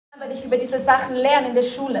Weil ich über diese Sachen lerne in der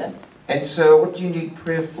Schule. And so, what do you need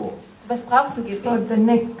prayer for? Was brauchst du Gebet? For the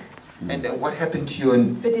neck. And what happened to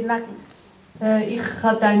you? Für den Nacken. Ich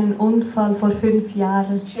hatte einen Unfall vor 5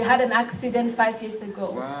 Jahren. She had an accident 5 years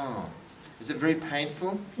ago. Wow. Is it very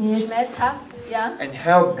painful? Yes. Schmerzhaft, ja. And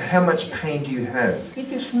how much pain do you have? Wie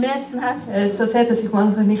viel Schmerzen hast du? So sehr, dass ich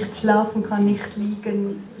manchmal nicht schlafen kann, nicht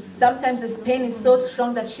liegen. Sometimes this pain is so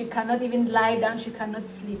strong that she cannot even lie down, she cannot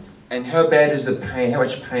sleep. And how bad is the pain? How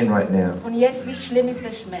much pain right now? Und jetzt, wie schlimm ist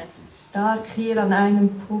der Schmerz? Stark hier an einem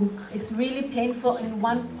Punkt. It's really painful in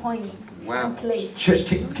one point, Wow. one place. Church,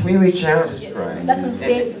 can we reach out and just Yes. pray? Lass uns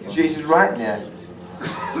beten. And Jesus, right now,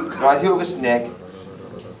 God, heal this neck.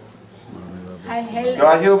 Heil,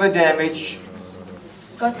 God, heal the damage.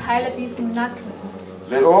 Gott heile diesen Nacken.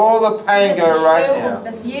 Let all the pain Diese go right Zerstörung, now.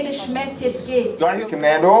 dass jeder Schmerz jetzt geht. God, you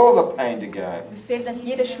command all the pain to go. Befehl, dass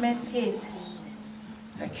jeder Schmerz geht.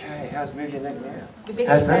 Okay, how's moving your neck now? Beweg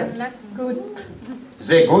How's deinen that? Nacken. Gut.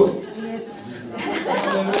 Sehr gut. Yes.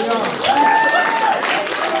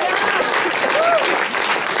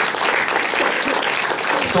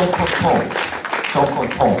 Sont content. Sont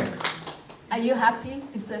content. Are you happy?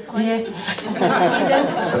 Bist du erfreut? Yes. Bist du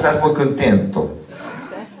zufrieden? Estás muy contento.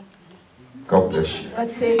 God bless you.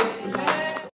 Gott segne dich.